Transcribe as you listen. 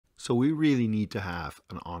So we really need to have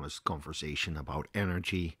an honest conversation about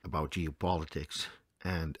energy, about geopolitics,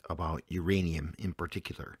 and about uranium in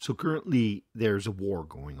particular. So currently there's a war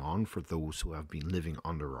going on, for those who have been living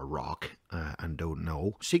under a rock and don't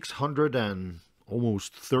know. 600 and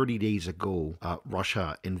almost 30 days ago,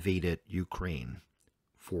 Russia invaded Ukraine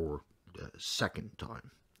for the second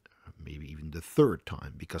time. Maybe even the third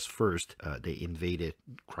time, because first they invaded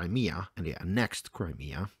Crimea and they annexed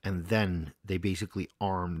Crimea, and then they basically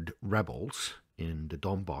armed rebels in the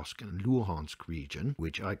Donbass and Luhansk region,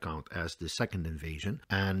 which I count as the second invasion.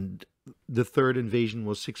 And the third invasion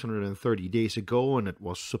was 630 days ago, and it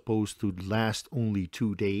was supposed to last only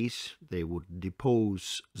 2 days. They would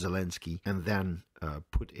depose Zelensky and then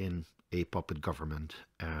put in a puppet government,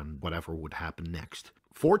 and whatever would happen next.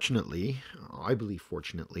 Fortunately, I believe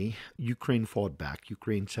fortunately, Ukraine fought back.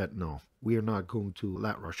 Ukraine said, no, we are not going to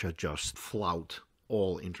let Russia just flout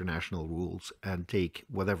all international rules and take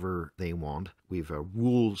whatever they want. We have a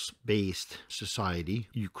rules-based society.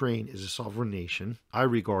 Ukraine is a sovereign nation. I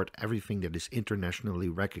regard everything that is internationally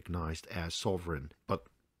recognized as sovereign, but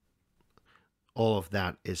all of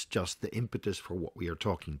that is just the impetus for what we are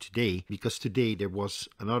talking today, because today there was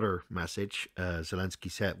another message. Zelensky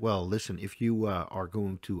said, well, listen, if you are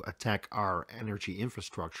going to attack our energy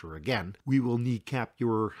infrastructure again, we will kneecap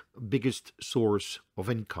your biggest source of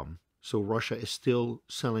income. So Russia is still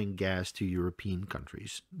selling gas to European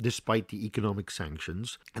countries, despite the economic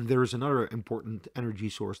sanctions. And there is another important energy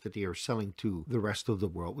source that they are selling to the rest of the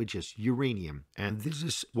world, which is uranium. And this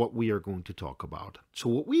is what we are going to talk about. So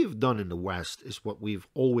what we have done in the West is what we've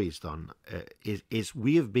always done, is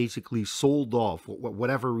we have basically sold off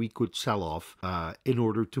whatever we could sell off in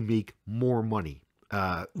order to make more money.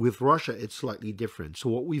 With Russia, it's slightly different. So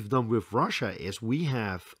what we've done with Russia is we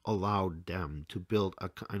have allowed them to build a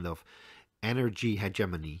kind of energy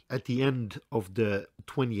hegemony. At the end of the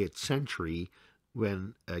 20th century,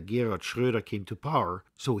 when Gerhard Schröder came to power,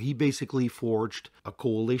 so he basically forged a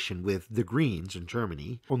coalition with the Greens in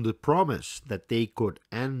Germany on the promise that they could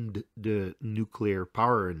end the nuclear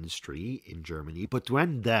power industry in Germany. But to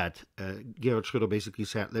end that, Gerhard Schröder basically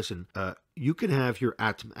said, listen, you can have your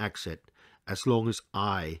atom exit as long as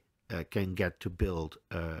I can get to build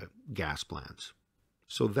gas plants.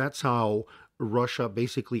 So that's how Russia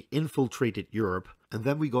basically infiltrated Europe, and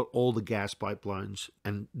then we got all the gas pipelines,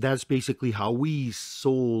 and that's basically how we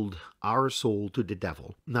sold our soul to the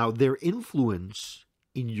devil. Now, their influence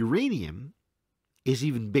in uranium is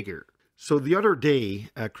even bigger. So the other day,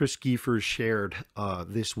 Chris Kiefer shared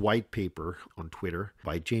this white paper on Twitter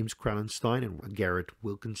by James Krallenstein and Garrett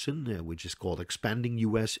Wilkinson, which is called Expanding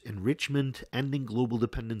U.S. Enrichment, Ending Global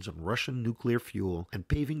Dependence on Russian Nuclear Fuel, and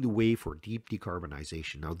Paving the Way for Deep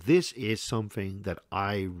Decarbonization. Now, this is something that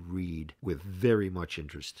I read with very much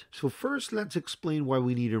interest. So first, let's explain why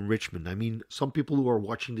we need enrichment. I mean, some people who are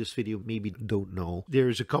watching this video maybe don't know.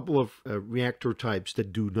 There's a couple of reactor types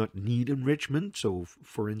that do not need enrichment. So,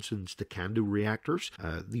 for instance, the CANDU reactors.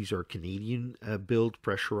 These are Canadian-built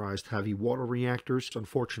pressurized heavy water reactors.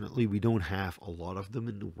 Unfortunately, we don't have a lot of them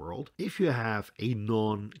in the world. If you have a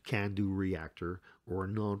non-CANDU reactor or a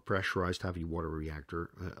non-pressurized heavy water reactor,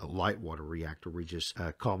 a light water reactor, which is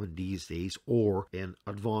common these days, or an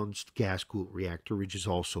advanced gas-cooled reactor, which is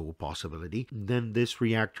also a possibility, then this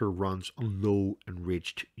reactor runs on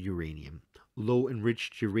low-enriched uranium.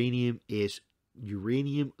 Low-enriched uranium is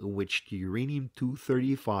uranium in which the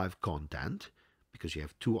uranium-235 content, because you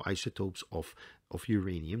have two isotopes of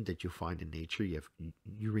uranium that you find in nature. You have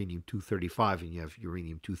uranium-235 and you have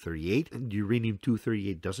uranium-238. And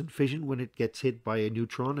uranium-238 doesn't fission when it gets hit by a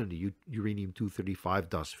neutron, and the uranium-235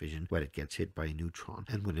 does fission when it gets hit by a neutron.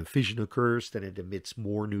 And when a fission occurs, then it emits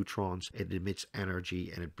more neutrons, it emits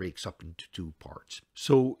energy, and it breaks up into two parts.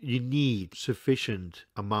 So you need sufficient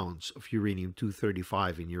amounts of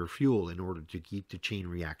uranium-235 in your fuel in order to keep the chain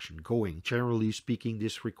reaction going. Generally speaking,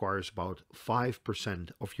 this requires about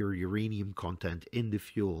 5% of your uranium content in the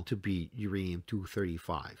fuel to be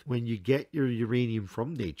uranium-235. When you get your uranium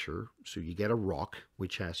from nature, so you get a rock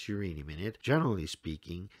which has uranium in it, generally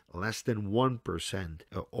speaking, less than 1%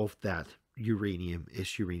 of that uranium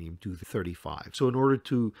is uranium-235. So in order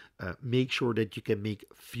to make sure that you can make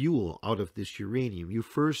fuel out of this uranium, you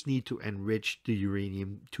first need to enrich the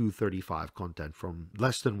uranium-235 content from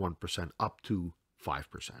less than 1% up to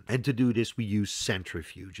 5%. And to do this, we use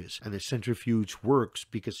centrifuges. And the centrifuge works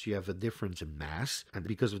because you have a difference in mass. And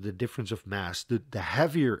because of the difference of mass, the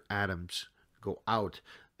heavier atoms go out,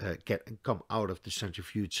 come out of the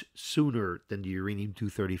centrifuge sooner than the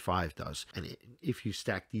uranium-235 does. And if you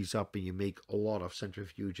stack these up and you make a lot of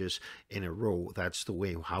centrifuges in a row, that's the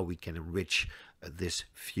way how we can enrich this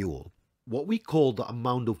fuel. what we call the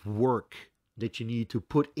amount of work that you need to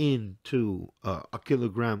put into a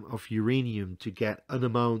kilogram of uranium to get an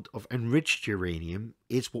amount of enriched uranium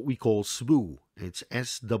is what we call SWU. It's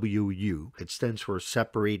SWU. It stands for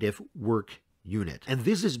Separative Work Unit. And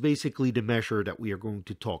this is basically the measure that we are going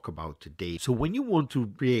to talk about today. So when you want to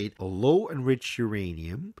create a low enriched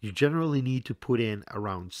uranium, you generally need to put in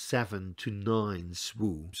around 7 to 9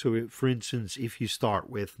 SWU. So for instance, if you start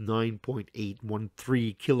with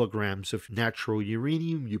 9.813 kilograms of natural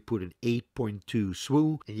uranium, you put in 8.2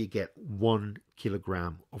 SWU and you get 1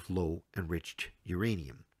 kilogram of low enriched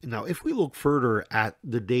uranium. Now, if we look further at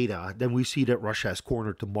the data, then we see that Russia has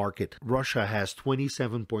cornered the market. Russia has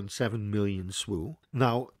 27.7 million SWU.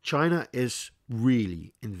 Now, China is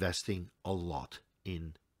really investing a lot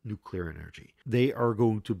in nuclear energy. They are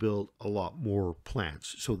going to build a lot more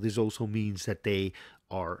plants. So this also means that they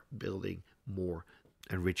are building more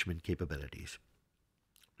enrichment capabilities.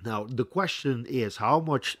 Now, the question is, how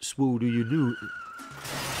much SWU do you need?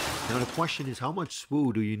 Now the question is, how much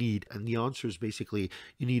SWU do you need? And the answer is basically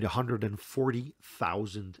you need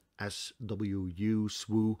 140,000 SWU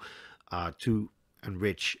SWU to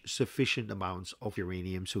enrich sufficient amounts of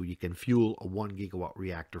uranium so you can fuel a 1 gigawatt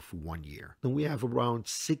reactor for 1 year. Then we have around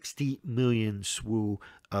 60 million SWU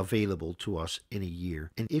available to us in a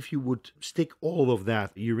year. And if you would stick all of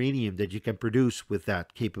that uranium that you can produce with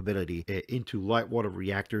that capability into light water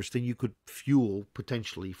reactors, then you could fuel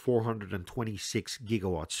potentially 426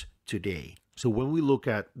 gigawatts today. So when we look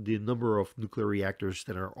at the number of nuclear reactors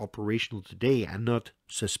that are operational today and not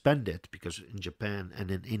suspended, because in Japan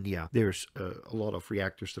and in India there's a lot of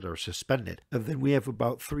reactors that are suspended, and then we have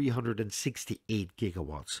about 368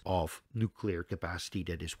 gigawatts of nuclear capacity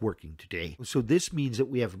that is working today. So this means that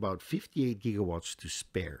we have about 58 gigawatts to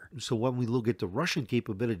spare. So when we look at the Russian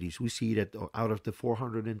capabilities, we see that out of the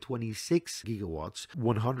 426 gigawatts,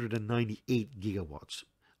 198 gigawatts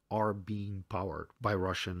are being powered by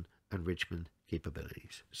Russian enrichment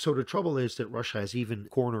capabilities. So the trouble is that Russia has even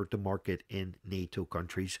cornered the market in NATO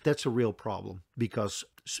countries. That's a real problem, because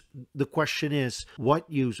the question is, what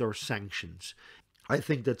use are sanctions? I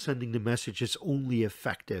think that sending the message is only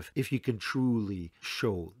effective if you can truly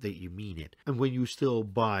show that you mean it. And when you still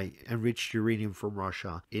buy enriched uranium from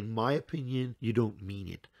Russia, in my opinion, you don't mean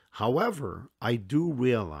it. However, I do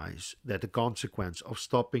realize that the consequence of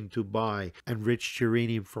stopping to buy enriched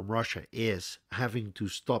uranium from Russia is having to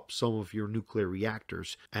stop some of your nuclear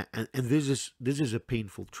reactors. And this is a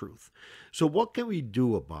painful truth. So what can we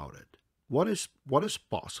do about it? What is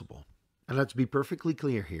possible? And let's be perfectly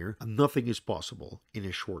clear here, nothing is possible in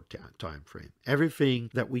a short time frame. Everything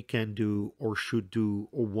that we can do or should do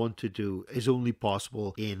or want to do is only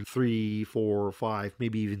possible in 3, 4, 5,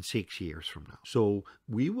 maybe even 6 years from now. So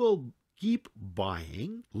we will keep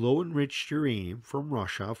buying low enriched uranium from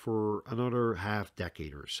Russia for another half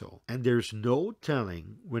decade or so. And there's no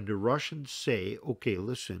telling when the Russians say, okay,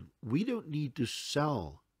 listen, we don't need to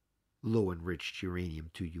sell low enriched uranium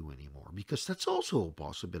to you anymore, because that's also a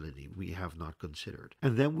possibility we have not considered.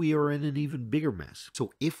 And then we are in an even bigger mess.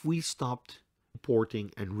 So if we stopped importing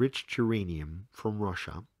enriched uranium from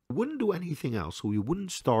Russia, we wouldn't do anything else. So we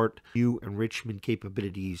wouldn't start new enrichment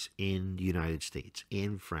capabilities in the United States,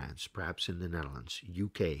 in France, perhaps in the Netherlands,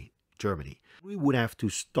 UK, Germany. We would have to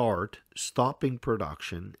start stopping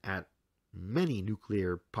production at many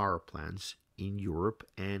nuclear power plants in Europe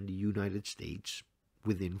and the United States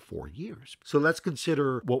within 4 years. So let's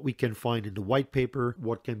consider what we can find in the white paper,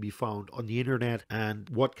 what can be found on the internet, and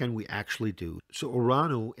what can we actually do. So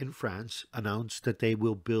Orano in France announced that they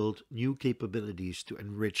will build new capabilities to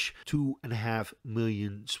enrich 2.5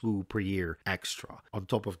 million SWU per year extra, on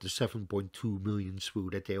top of the 7.2 million SWU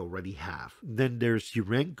that they already have. Then there's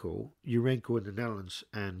Urenco in the Netherlands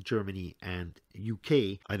and Germany and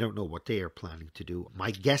UK. I don't know what they are planning to do. My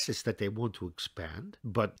guess is that they want to expand,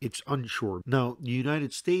 but it's unsure. Now, the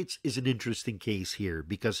United States is an interesting case here,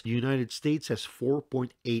 because the United States has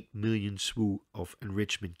 4.8 million SWU of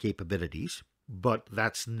enrichment capabilities, but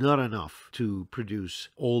that's not enough to produce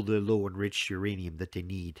all the low enriched uranium that they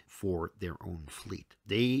need for their own fleet.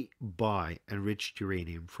 They buy enriched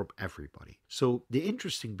uranium from everybody. So the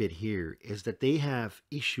interesting bit here is that they have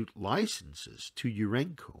issued licenses to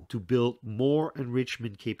Urenco to build more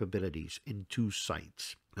enrichment capabilities in 2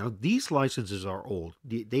 sites. Now, these licenses are old.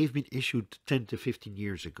 They've been issued 10 to 15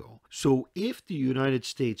 years ago. So if the United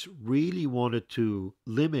States really wanted to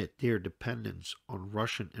limit their dependence on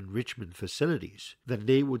Russian enrichment facilities, then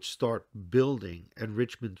they would start building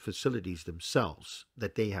enrichment facilities themselves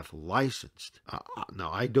that they have licensed.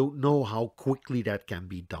 Now, I don't know how quickly that can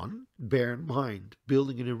be done. Bear in mind,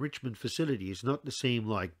 building an enrichment facility is not the same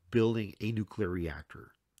like building a nuclear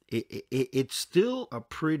reactor. it's still a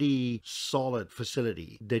pretty solid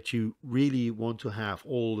facility that you really want to have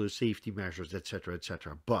all the safety measures, etc.,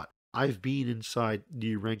 etc. But I've been inside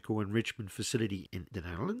the Urenco enrichment facility in the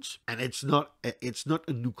Netherlands, and it's not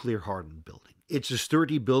a nuclear hardened building. It's a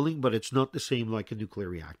sturdy building, but it's not the same like a nuclear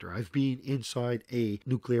reactor. I've been inside a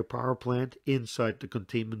nuclear power plant, inside the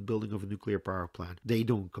containment building of a nuclear power plant. They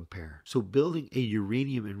don't compare. So building a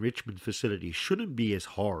uranium enrichment facility shouldn't be as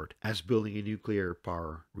hard as building a nuclear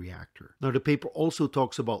power reactor. Now, the paper also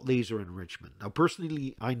talks about laser enrichment. Now,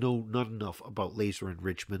 personally, I know not enough about laser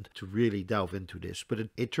enrichment to really delve into this, but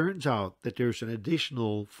it turns out that there's an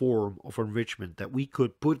additional form of enrichment that we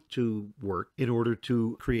could put to work in order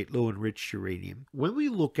to create low enriched uranium. When we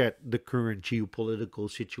look at the current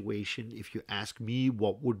geopolitical situation, if you ask me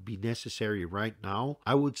what would be necessary right now,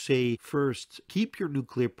 I would say first, keep your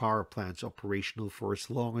nuclear power plants operational for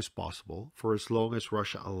as long as possible, for as long as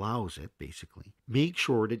Russia allows it, basically. Make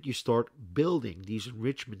sure that you start building these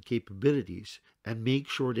enrichment capabilities and make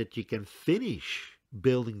sure that you can finish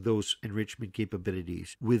building those enrichment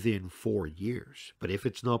capabilities within 4 years. But if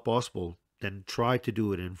it's not possible, then try to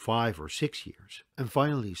do it in 5 or 6 years. And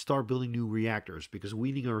finally, start building new reactors, because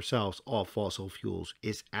weaning ourselves off fossil fuels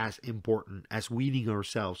is as important as weaning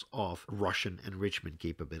ourselves off Russian enrichment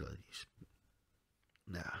capabilities.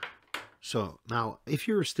 Nah. So now, if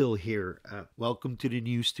you're still here, welcome to the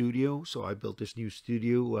new studio. So I built this new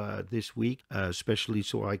studio this week, especially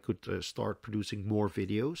so I could start producing more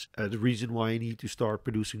videos. The reason why I need to start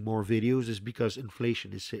producing more videos is because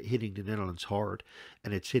inflation is hitting the Netherlands hard,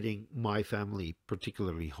 and it's hitting my family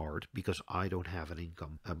particularly hard because I don't have an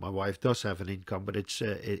income. My wife does have an income, but it's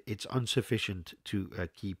insufficient to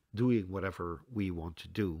keep doing whatever we want to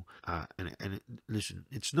do. And listen,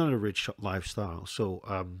 it's not a rich lifestyle, so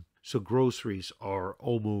groceries are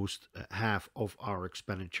almost half of our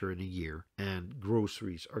expenditure in a year, and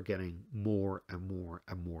groceries are getting more and more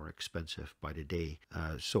and more expensive by the day.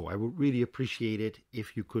 So I would really appreciate it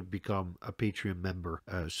if you could become a Patreon member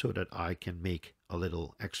so that I can make a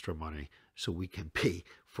little extra money so we can pay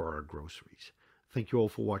for our groceries. Thank you all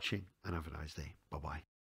for watching, and have a nice day. Bye-bye.